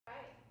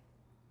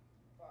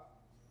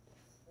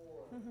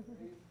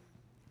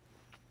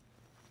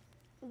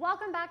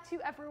Welcome back to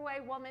Every Way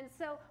Woman.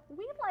 So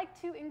we'd like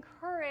to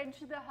encourage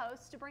the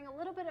hosts to bring a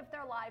little bit of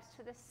their lives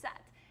to the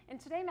set. And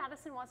today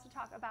Madison wants to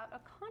talk about a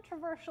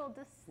controversial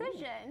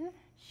decision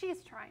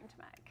she's trying to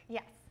make.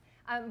 Yes.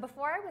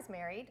 Before I was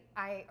married,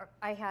 I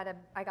got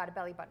a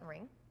belly button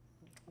ring,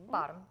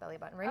 bottom belly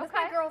button ring. With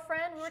my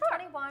girlfriend. We were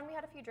 21. We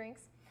had a few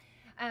drinks,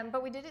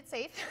 but we did it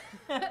safe.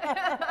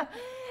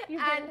 You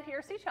didn't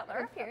pierce each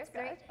other. Pierced,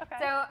 right? Okay.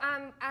 So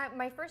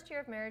my first year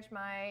of marriage,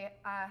 my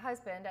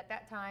husband at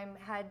that time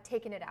had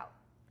taken it out,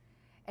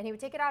 and he would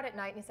take it out at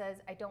night. And he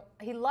says,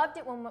 He loved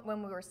it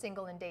when we were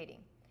single and dating.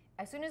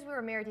 As soon as we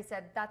were married, he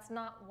said, "That's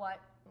not what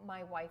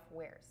my wife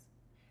wears."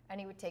 And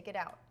he would take it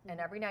out.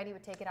 And every night he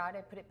would take it out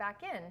and put it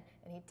back in.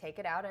 And he'd take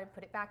it out and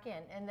put it back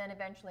in. And then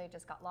eventually it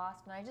just got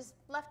lost. And I just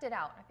left it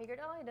out. I figured,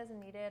 oh, he doesn't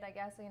need it. I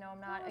guess,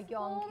 I'm not a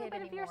young kid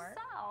anymore.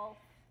 Yourself.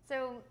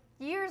 So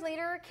years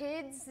later,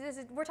 kids,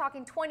 we're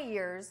talking 20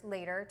 years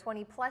later,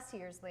 20 plus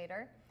years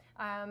later,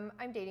 I'm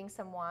dating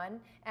someone.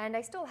 And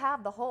I still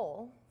have the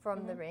hole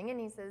from the ring.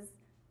 And he says,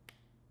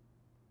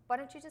 why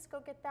don't you just go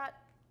get that,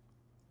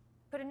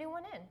 put a new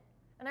one in?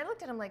 And I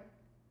looked at him like,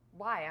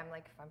 why? I'm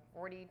like, if I'm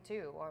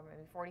 42 or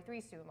maybe 43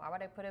 soon, why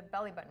would I put a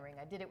belly button ring?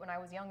 I did it when I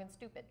was young and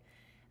stupid.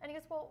 And he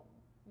goes, well,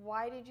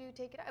 why did you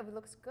take it out? It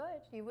looks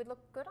good. You would look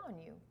good on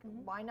you.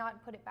 Why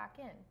not put it back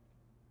in?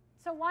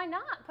 So why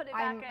not put it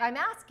back in? I'm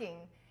asking.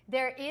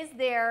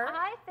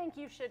 I think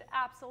you should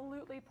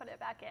absolutely put it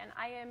back in.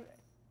 I am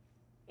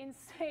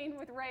insane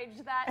with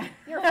rage that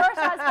your first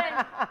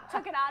husband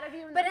took it out of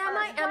you in the first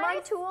place. Am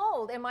I too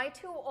old? Am I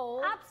too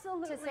old?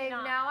 Absolutely to say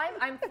not.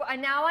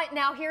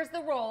 now here's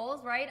the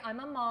roles, right? I'm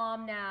a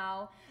mom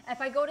now. If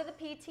I go to the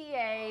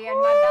PTA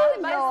and my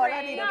belly button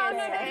ring is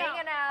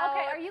hanging out.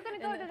 Okay, are you going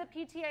to go to the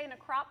PTA in a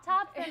crop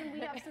top? Then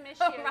we have some issues.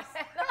 But if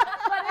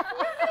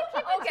you're going to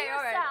keep it to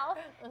yourself,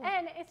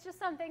 and it's just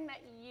something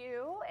that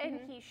you and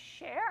he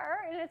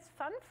share, and it's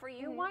fun for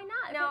you, why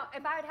not? Now,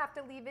 if I would have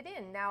to leave it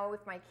in, now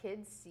if my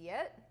kids see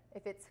it,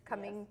 if it's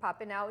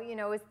popping out,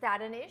 is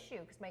that an issue?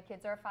 Because my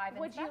kids are 5 and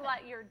 7. Would you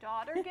let your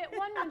daughter get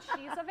one when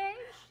she's of age?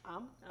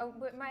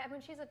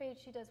 When she's of age,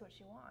 she does what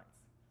she wants.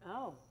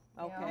 Oh,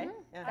 okay.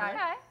 Okay.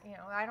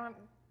 I don't.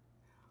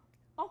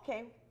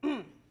 Okay.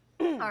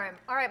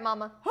 All right,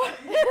 Mama.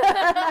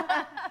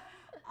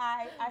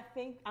 I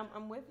think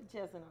I'm with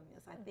Jeslyn on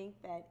this. I think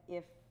that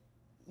if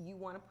you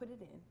want to put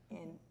it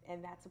in,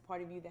 and that's a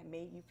part of you that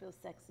made you feel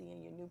sexy,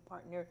 and your new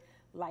partner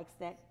likes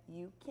that,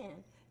 you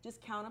can. Just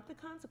count up the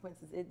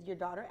consequences. If your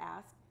daughter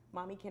asks,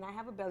 "Mommy, can I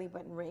have a belly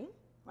button ring?"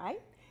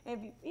 Right?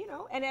 And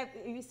if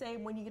you say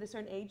when you get a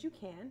certain age, you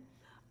can.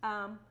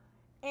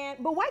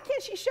 But why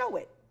can't she show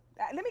it?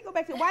 Let me go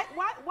back to why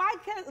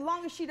as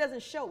long as she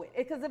doesn't show it?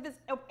 Because if it's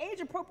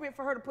age appropriate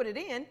for her to put it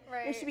in,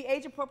 it should be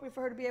age appropriate for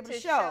her to be able to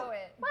show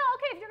it. Well,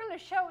 okay, if you're going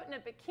to show it in a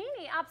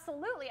bikini,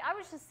 absolutely. I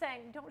was just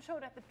saying, don't show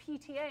it at the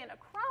PTA in a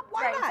crop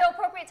top. Right. So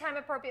appropriate time,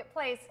 appropropriate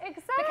place.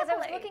 Exactly. Because I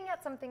was looking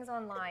at some things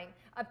online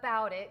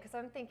about it, because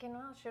I'm thinking,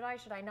 oh, should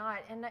I not?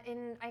 And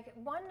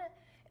one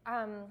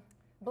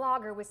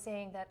blogger was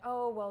saying that,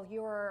 oh, well,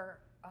 you're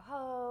a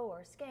hoe or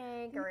a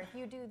skank, or if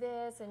you do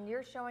this and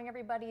you're showing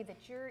everybody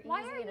that you're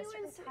easy in a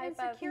certain type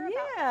insecure of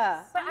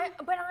about this?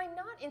 But I'm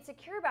not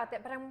insecure about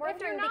that. But I'm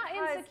wondering, if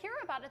you're not insecure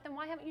about it, then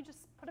why haven't you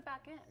just put it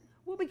back in?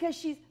 Well, because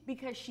she's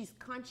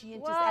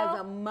conscientious as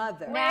a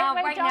mother. Now,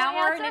 right now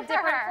we're in a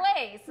different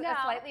place, No. a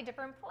slightly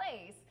different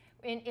place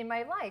in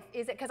my life.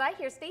 Is it because I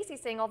hear Stacy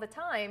saying all the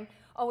time,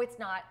 "Oh, it's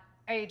not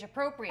age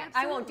appropriate.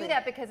 Absolutely. I won't do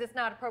that because it's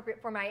not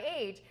appropriate for my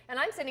age." And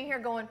I'm sitting here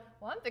going,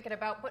 well, I'm thinking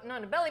about putting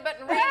on a belly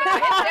button ring, with my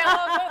head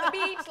down, go to the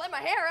beach, let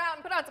my hair out,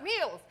 and put on some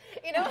heels.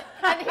 And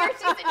here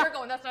she's sitting here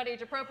going, that's not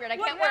age appropriate. I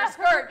can't wear a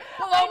skirt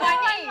below my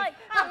knees. Like,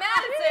 but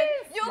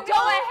Madison, you go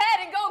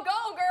ahead and go,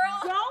 girl.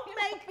 Don't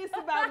make this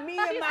about me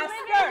and my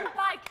living skirt.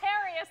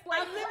 vicariously.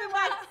 I'm living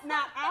my.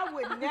 Now, I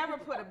would never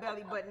put a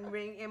belly button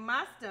ring in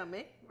my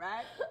stomach,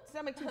 right?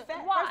 Stomach too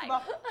fat.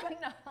 Why? First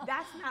of all,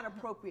 that's not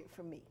appropriate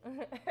for me.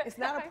 It's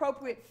not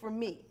appropriate for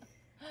me.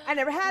 I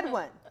never had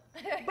one.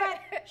 But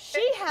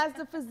she has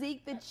the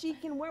physique that she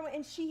can wear one,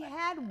 and she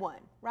had one,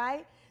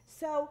 right?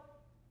 So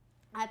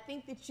I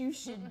think that you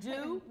should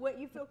do what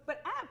you feel.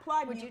 But I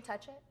applaud you. Would you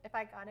touch it if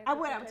I got it? I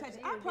would. I would touch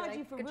it. I applaud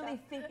you for really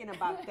thinking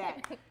about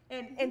that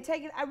and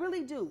taking. I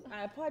really do.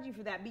 I applaud you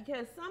for that,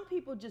 because some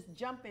people just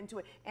jump into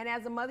it. And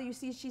as a mother, you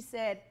see, she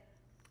said,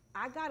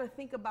 I got to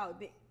think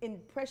about the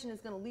impression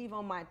it's going to leave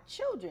on my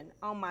children,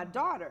 on my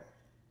daughter.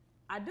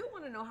 I do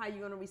want to know how you're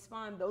going to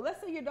respond, though.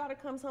 Let's say your daughter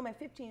comes home at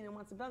 15 and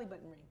wants a belly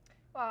button ring.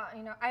 Well,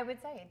 I would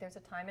say there's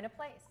a time and a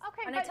place.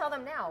 Okay, and I tell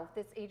them now,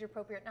 this age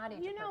appropriate, not age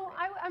appropriate.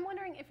 I'm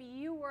wondering if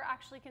you were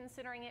actually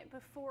considering it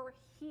before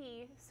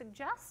he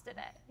suggested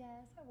it. Yes,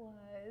 I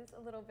was,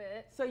 a little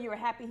bit. So you were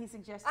happy he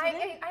suggested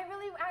it? I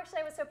really, actually,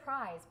 I was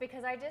surprised,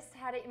 because I just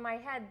had it in my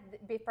head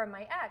from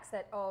my ex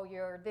that, oh,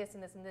 you're this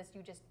and this and this,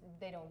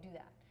 they don't do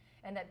that.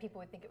 And that people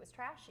would think it was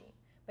trashy.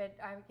 But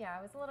yeah,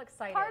 I was a little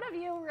excited. Part of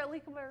you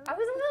really. I was a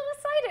little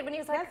excited when he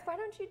was like, "Why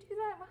don't you do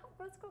that? Well,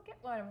 let's go get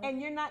one." And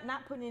you're not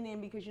putting it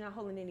in because you're not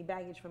holding any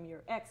baggage from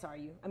your ex, are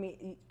you? I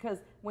mean, because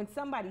when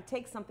somebody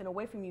takes something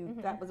away from you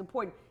that was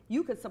important,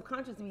 you could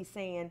subconsciously be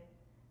saying,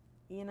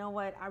 you know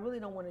what, I really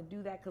don't want to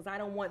do that because I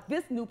don't want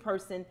this new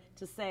person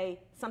to say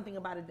something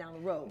about it down the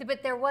road.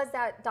 But there was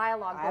that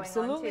dialogue going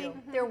Absolutely. on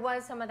too. There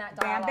was some of that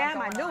dialogue. Bam,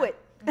 bam, I knew it.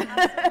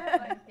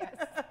 Absolutely.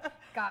 Yes.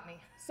 Got me.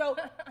 So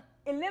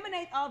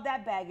eliminate all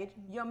that baggage.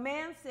 Your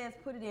man says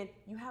put it in.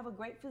 You have a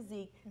great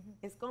physique.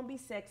 It's going to be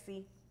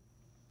sexy.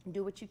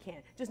 Do what you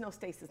can. Just know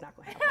Stacey's not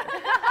going to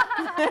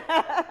have it.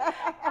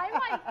 I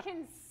might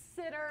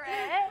consider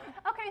it.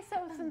 Okay,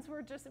 so since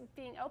we're just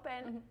being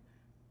open,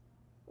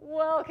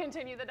 we'll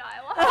continue the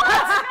dialogue.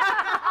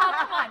 Oh,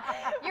 come on.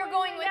 You're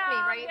going with me,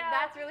 right? Yeah.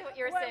 That's really what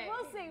you're saying.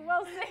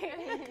 We'll see.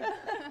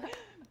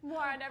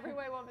 More on Every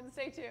Way Woman.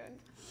 Stay tuned.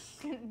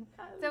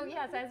 So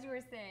yes, as you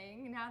were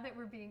saying, now that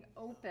we're being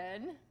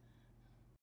open,